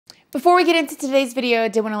Before we get into today's video, I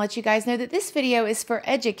did want to let you guys know that this video is for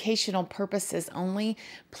educational purposes only.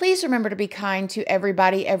 Please remember to be kind to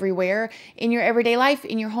everybody, everywhere, in your everyday life,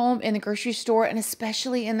 in your home, in the grocery store, and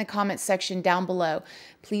especially in the comment section down below.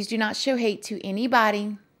 Please do not show hate to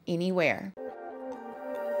anybody, anywhere.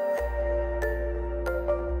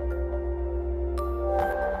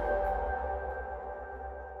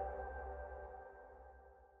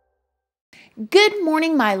 Good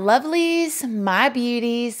morning, my lovelies, my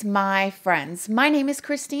beauties, my friends. My name is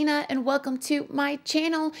Christina and welcome to my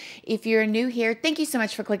channel. If you're new here, thank you so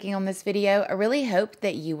much for clicking on this video. I really hope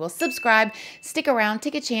that you will subscribe, stick around,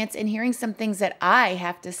 take a chance in hearing some things that I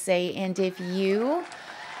have to say. And if you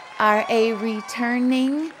are a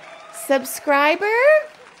returning subscriber,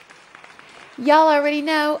 y'all already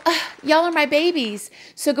know, y'all are my babies.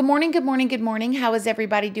 So good morning, good morning, good morning. How is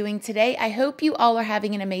everybody doing today? I hope you all are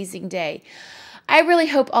having an amazing day. I really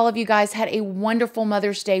hope all of you guys had a wonderful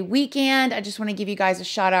Mother's Day weekend. I just want to give you guys a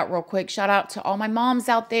shout out real quick. Shout out to all my moms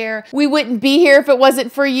out there. We wouldn't be here if it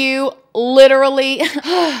wasn't for you, literally.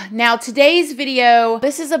 Now today's video,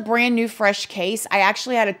 this is a brand new fresh case. I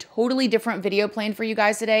actually had a totally different video planned for you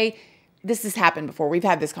guys today. This has happened before. We've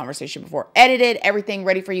had this conversation before. Edited, everything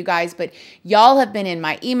ready for you guys. But y'all have been in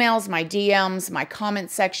my emails, my DMs, my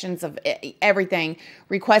comment sections of everything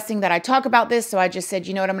requesting that I talk about this. So I just said,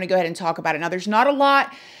 you know what, I'm going to go ahead and talk about it. Now, there's not a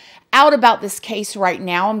lot out about this case right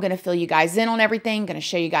now. I'm going to fill you guys in on everything. I'm going to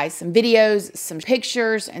show you guys some videos, some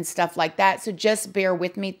pictures, and stuff like that. So just bear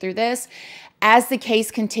with me through this. As the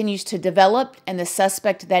case continues to develop and the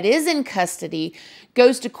suspect that is in custody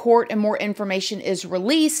goes to court and more information is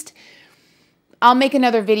released, I'll make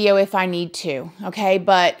another video if I need to, okay?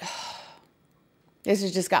 But this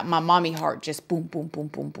has just got my mommy heart just boom, boom, boom,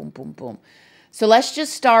 boom, boom, boom, boom. So let's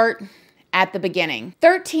just start at the beginning.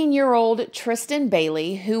 13-year-old Tristyn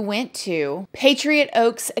Bailey, who went to Patriot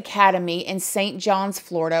Oaks Academy in St. John's,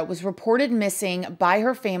 Florida, was reported missing by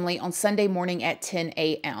her family on Sunday morning at 10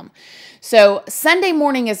 a.m. So Sunday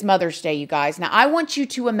morning is Mother's Day, you guys. Now, I want you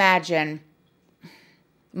to imagine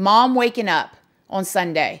mom waking up on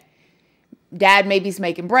Sunday. Dad maybe's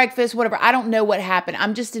making breakfast, whatever. I don't know what happened.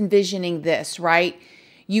 I'm just envisioning this, right?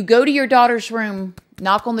 You go to your daughter's room,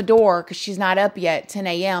 knock on the door because she's not up yet, 10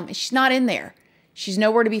 a.m., and she's not in there. She's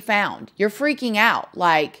nowhere to be found. You're freaking out.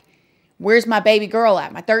 Like, where's my baby girl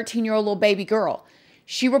at? My 13-year-old little baby girl.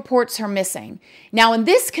 She reports her missing. Now, in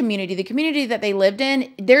this community, the community that they lived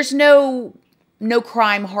in, there's no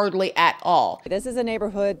crime hardly at all. This is a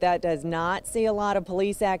neighborhood that does not see a lot of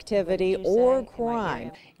police activity or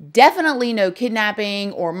crime. Definitely no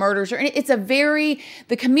kidnapping or murders.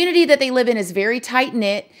 The community that they live in is very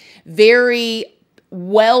tight-knit, very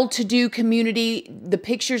well-to-do community. The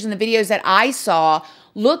pictures and the videos that I saw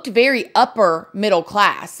looked very upper middle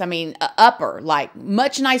class. I mean, upper, like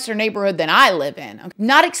much nicer neighborhood than I live in. I'm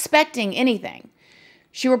not expecting anything.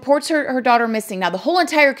 She reports her daughter missing. Now, the whole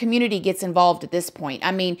entire community gets involved at this point.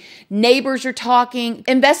 I mean, neighbors are talking.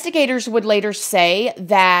 Investigators would later say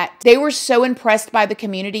that they were so impressed by the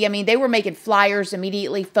community. I mean, they were making flyers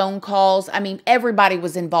immediately, phone calls. I mean, everybody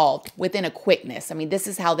was involved within a quickness. I mean, this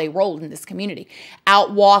is how they rolled in this community.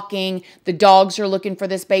 Out walking, the dogs are looking for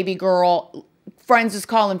this baby girl. Friends is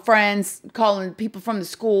calling friends, calling people from the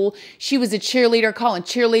school. She was a cheerleader, calling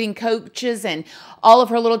cheerleading coaches and all of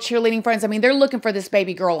her little cheerleading friends. I mean, they're looking for this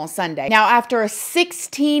baby girl on Sunday. Now, after a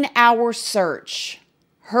 16-hour search,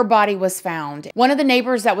 her body was found. One of the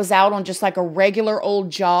neighbors that was out on just like a regular old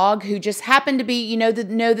jog, who just happened to be, know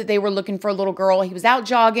that they were looking for a little girl. He was out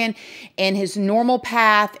jogging in his normal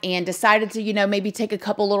path and decided to, maybe take a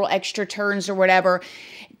couple little extra turns or whatever,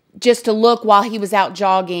 just to look while he was out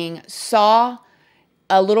jogging, saw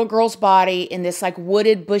a little girl's body in this like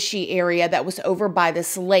wooded, bushy area that was over by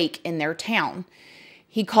this lake in their town.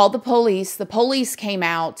 He called the police. The police came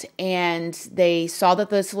out and they saw that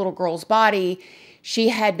this little girl's body, she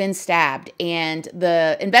had been stabbed. And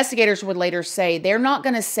the investigators would later say they're not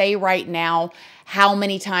going to say right now how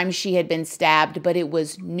many times she had been stabbed, but it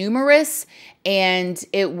was numerous and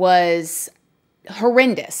it was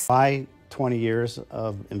horrendous. My 20 years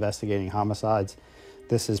of investigating homicides,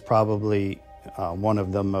 this is probably one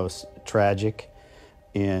of the most tragic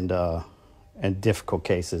and difficult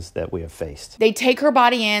cases that we have faced. They take her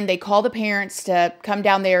body in, they call the parents to come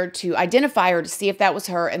down there to identify her to see if that was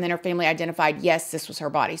her, and then her family identified, yes, this was her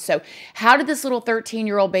body. So how did this little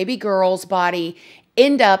 13-year-old baby girl's body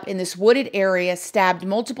end up in this wooded area, stabbed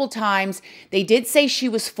multiple times? They did say she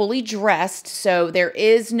was fully dressed, so there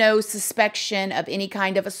is no suspicion of any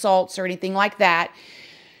kind of assaults or anything like that.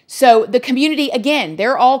 So the community, again,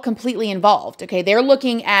 they're all completely involved, okay? They're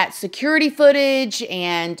looking at security footage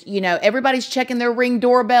and, you know, everybody's checking their Ring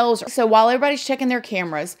doorbells. So while everybody's checking their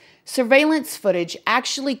cameras, surveillance footage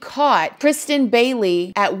actually caught Tristyn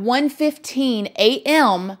Bailey at 1:15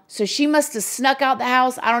 a.m. So she must have snuck out the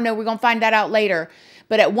house. I don't know. We're going to find that out later.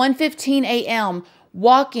 But at 1:15 a.m.,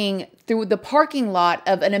 walking through the parking lot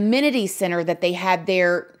of an amenity center that they had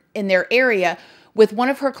there in their area with one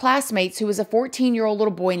of her classmates who was a 14-year-old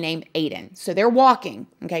little boy named Aiden. So they're walking,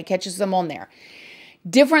 okay, catches them on there.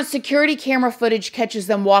 Different security camera footage catches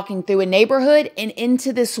them walking through a neighborhood and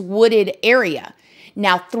into this wooded area.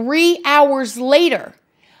 Now, 3 hours later,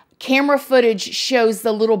 camera footage shows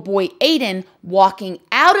the little boy Aiden walking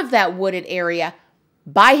out of that wooded area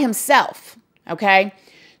by himself, okay?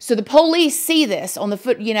 So the police see this on the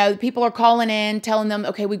foot, you know, people are calling in, telling them,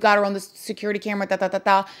 okay, we've got her on the security camera,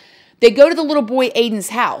 They go to the little boy Aiden's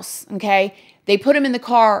house, okay? They put him in the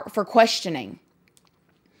car for questioning.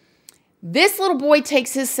 This little boy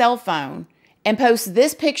takes his cell phone and posts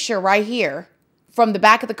this picture right here from the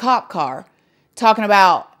back of the cop car talking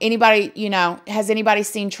about anybody, you know, has anybody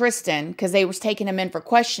seen Tristyn? Because they was taking him in for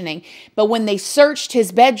questioning. But when they searched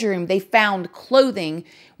his bedroom, they found clothing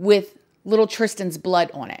with little Tristyn's blood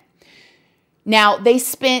on it. Now, they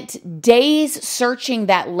spent days searching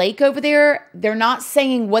that lake over there. They're not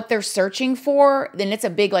saying what they're searching for. Then it's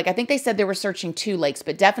a big lake. I think they said they were searching 2 lakes,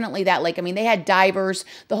 but definitely that lake. I mean, they had divers,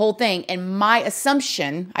 the whole thing. And my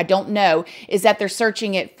assumption, I don't know, is that they're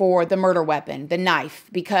searching it for the murder weapon, the knife,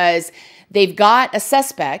 because they've got a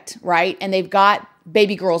suspect, right? And they've got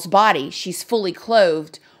baby girl's body. She's fully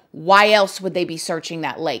clothed. Why else would they be searching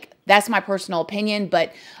that lake? That's my personal opinion.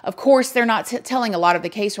 But of course, they're not telling a lot of the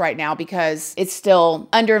case right now because it's still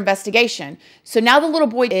under investigation. So now the little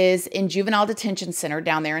boy is in juvenile detention center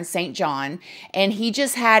down there in St. John. And he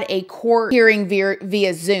just had a court hearing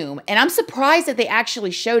via Zoom. And I'm surprised that they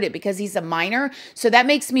actually showed it because he's a minor. So that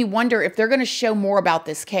makes me wonder if they're going to show more about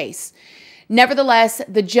this case. Nevertheless,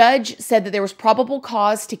 the judge said that there was probable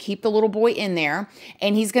cause to keep the little boy in there,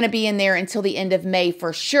 and he's going to be in there until the end of May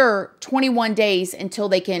for sure, 21 days until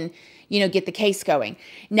they can, you know, get the case going.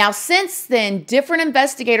 Now, since then, different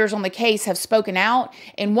investigators on the case have spoken out,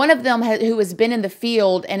 and one of them who has been in the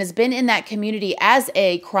field and has been in that community as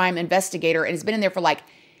a crime investigator and has been in there for like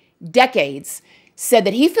decades, said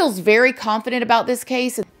that he feels very confident about this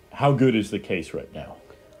case. How good is the case right now?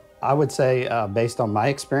 I would say, based on my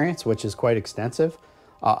experience, which is quite extensive,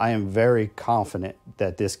 I am very confident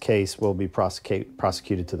that this case will be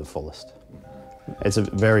prosecuted to the fullest. It's a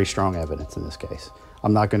very strong evidence in this case.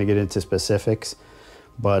 I'm not going to get into specifics,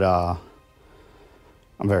 but I'm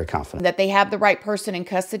very confident. That they have the right person in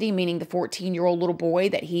custody, meaning the 14-year-old little boy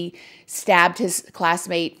that he stabbed his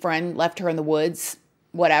classmate friend, left her in the woods,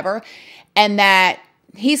 whatever, and that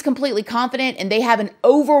he's completely confident and they have an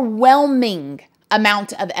overwhelming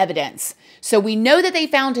amount of evidence. So we know that they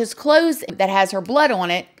found his clothes that has her blood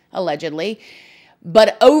on it, allegedly,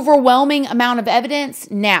 but overwhelming amount of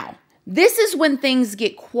evidence. Now, this is when things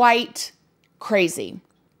get quite crazy.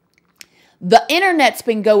 The internet's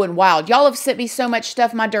been going wild. Y'all have sent me so much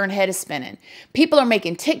stuff, my darn head is spinning. People are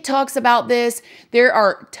making TikToks about this. There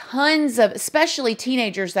are tons of, especially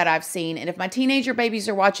teenagers that I've seen. And if my teenager babies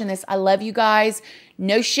are watching this, I love you guys.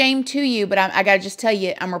 No shame to you, but I got to just tell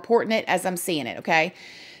you, I'm reporting it as I'm seeing it, okay?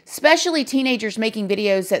 Especially teenagers making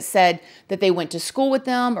videos that said that they went to school with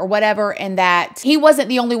them or whatever, and that he wasn't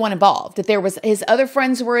the only one involved, that there was his other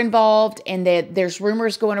friends were involved, and that there's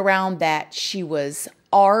rumors going around that she was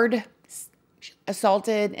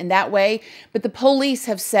assaulted in that way. But the police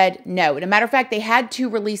have said no. And a matter of fact, they had to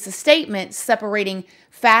release a statement separating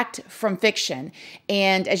fact from fiction.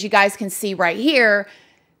 And as you guys can see right here,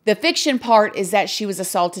 the fiction part is that she was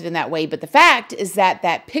assaulted in that way. But the fact is that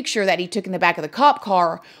that picture that he took in the back of the cop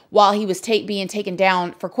car while he was being taken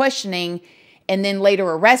down for questioning and then later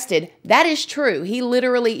arrested, that is true.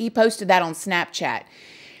 He posted that on Snapchat.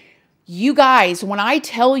 You guys, when I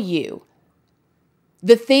tell you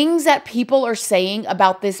the things that people are saying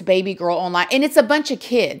about this baby girl online, and it's a bunch of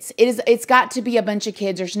kids. It's got to be a bunch of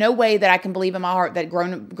kids. There's no way that I can believe in my heart that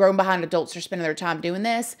grown behind adults are spending their time doing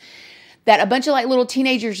this. That a bunch of like little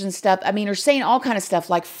teenagers and stuff, I mean, are saying all kind of stuff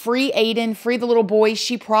like free Aiden, free the little boy,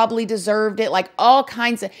 she probably deserved it, like all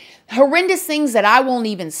kinds of horrendous things that I won't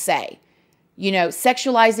even say. You know,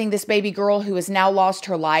 sexualizing this baby girl who has now lost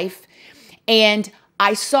her life. And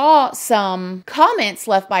I saw some comments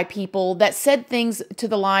left by people that said things to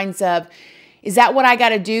the lines of, is that what I got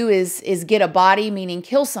to do is get a body, meaning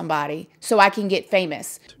kill somebody, so I can get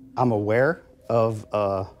famous? I'm aware of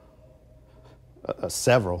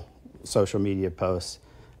several social media posts,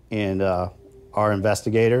 and Our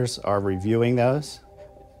investigators are reviewing those,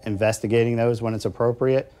 investigating those when it's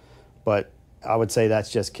appropriate, but I would say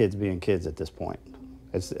that's just kids being kids at this point.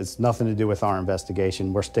 It's nothing to do with our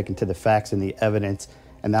investigation. We're sticking to the facts and the evidence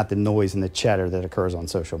and not the noise and the chatter that occurs on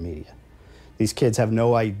social media. These kids have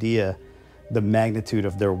no idea the magnitude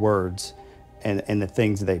of their words and the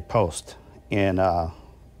things they post. And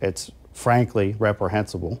it's frankly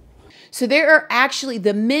reprehensible. So there are actually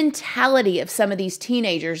the mentality of some of these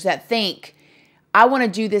teenagers that think, I want to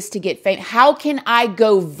do this to get fame. How can I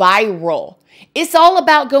go viral? It's all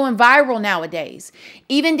about going viral nowadays,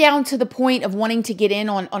 even down to the point of wanting to get in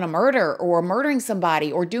on a murder or murdering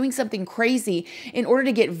somebody or doing something crazy in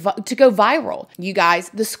order to go viral. You guys,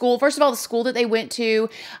 the school, first of all, the school that they went to,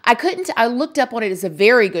 I looked up on it as a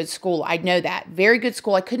very good school. I know that. Very good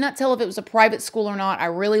school. I could not tell if it was a private school or not. I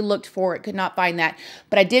really looked for it, could not find that.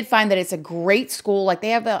 But I did find that it's a great school. Like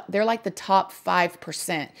they're like the top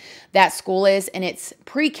 5%. That school is, and it's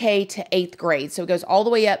pre-K to 8th grade. So it goes all the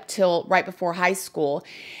way up till right before high school.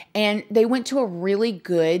 And they went to a really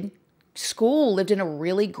good school, lived in a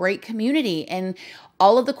really great community. And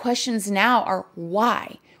all of the questions now are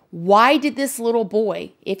why? Why did this little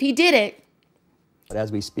boy, if he did it? But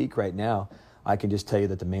as we speak right now, I can just tell you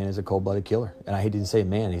that the man is a cold-blooded killer. And I hate to say a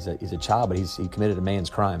man, he's a child, but he committed a man's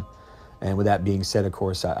crime. And with that being said, of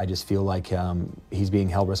course, I just feel like he's being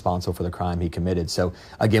held responsible for the crime he committed. So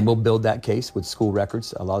again, we'll build that case with school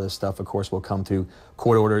records. A lot of this stuff, of course, will come through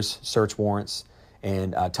court orders, search warrants,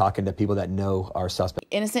 and talking to people that know our suspect.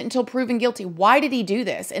 Innocent until proven guilty. Why did he do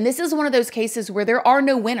this? And this is one of those cases where there are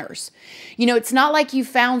no winners. You know, it's not like you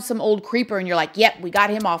found some old creeper and you're like, yep, we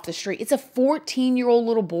got him off the street. It's a 14-year-old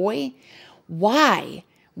little boy. Why?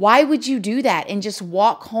 Why would you do that and just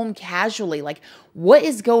walk home casually? Like, what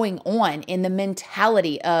is going on in the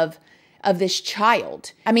mentality of this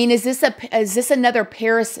child? I mean, is this another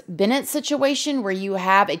Paris Bennett situation where you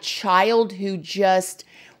have a child who just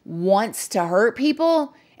wants to hurt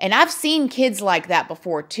people? And I've seen kids like that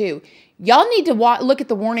before too. Y'all need to look at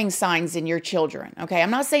the warning signs in your children, okay? I'm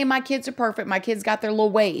not saying my kids are perfect. My kids got their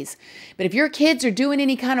little ways. But if your kids are doing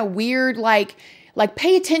any kind of weird, like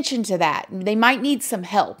pay attention to that. They might need some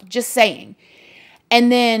help, just saying.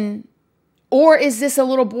 And then, or is this a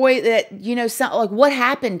little boy that, you know, like what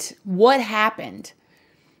happened? What happened?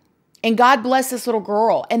 And God bless this little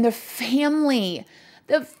girl and the family.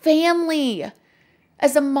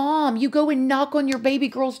 As a mom, you go and knock on your baby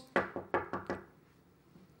girl's,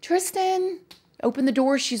 Tristyn, open the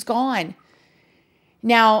door, she's gone.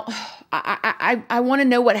 Now, I want to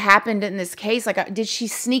know what happened in this case. Like, did she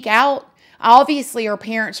sneak out? Obviously, her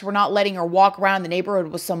parents were not letting her walk around the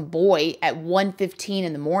neighborhood with some boy at 1:15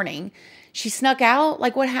 in the morning. She snuck out?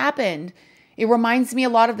 Like, what happened? It reminds me a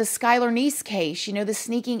lot of the Skylar Niece case, you know, the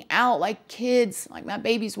sneaking out, like kids, like my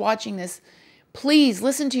baby's watching this. Please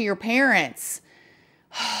listen to your parents.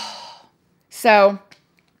 So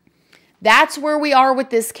that's where we are with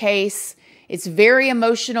this case. It's very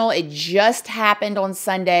emotional. It just happened on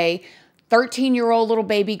Sunday. 13-year-old little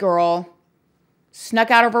baby girl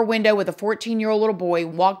snuck out of her window with a 14-year-old little boy,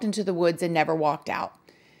 walked into the woods and never walked out.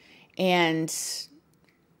 And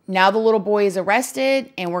now the little boy is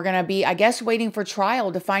arrested and we're going to be, I guess, waiting for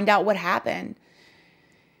trial to find out what happened.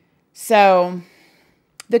 So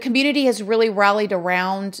the community has really rallied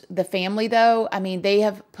around the family, though. I mean, they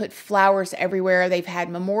have put flowers everywhere. They've had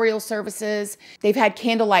memorial services. They've had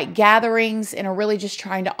candlelight gatherings and are really just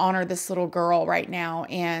trying to honor this little girl right now.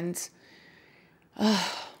 And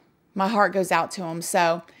my heart goes out to them.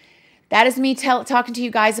 So that is me talking to you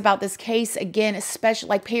guys about this case. Again, especially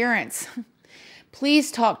like parents, please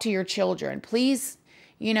talk to your children. Please,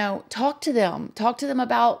 you know, talk to them. Talk to them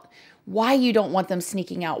about why you don't want them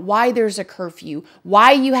sneaking out, why there's a curfew,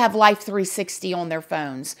 why you have Life 360 on their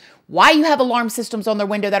phones, why you have alarm systems on their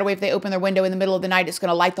window. That way, if they open their window in the middle of the night, it's going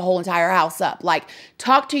to light the whole entire house up. Like,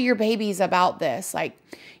 talk to your babies about this. Like,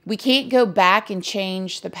 we can't go back and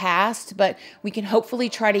change the past, but we can hopefully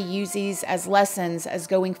try to use these as lessons as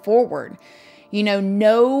going forward. You know,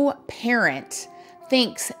 no parent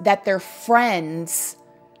thinks that their friends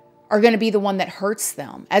are going to be the one that hurts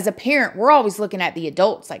them. As a parent, we're always looking at the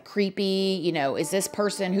adults like creepy, you know, is this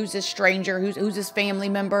person, who's this stranger, who's this family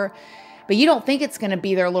member? But you don't think it's going to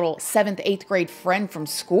be their little 7th, 8th grade friend from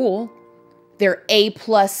school, their A+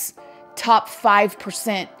 top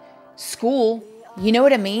 5% school. You know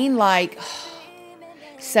what I mean? Like,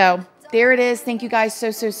 so there it is. Thank you guys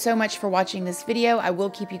so much for watching this video. I will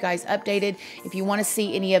keep you guys updated. If you want to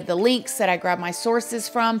see any of the links that I grab my sources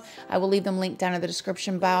from, I will leave them linked down in the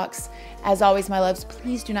description box. As always, my loves,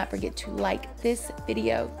 please do not forget to like this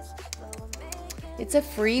video. It's a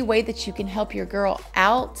free way that you can help your girl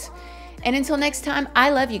out. And until next time, I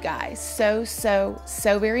love you guys so, so,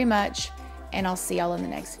 so very much. And I'll see y'all in the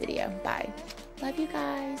next video. Bye. Love you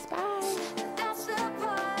guys. Bye.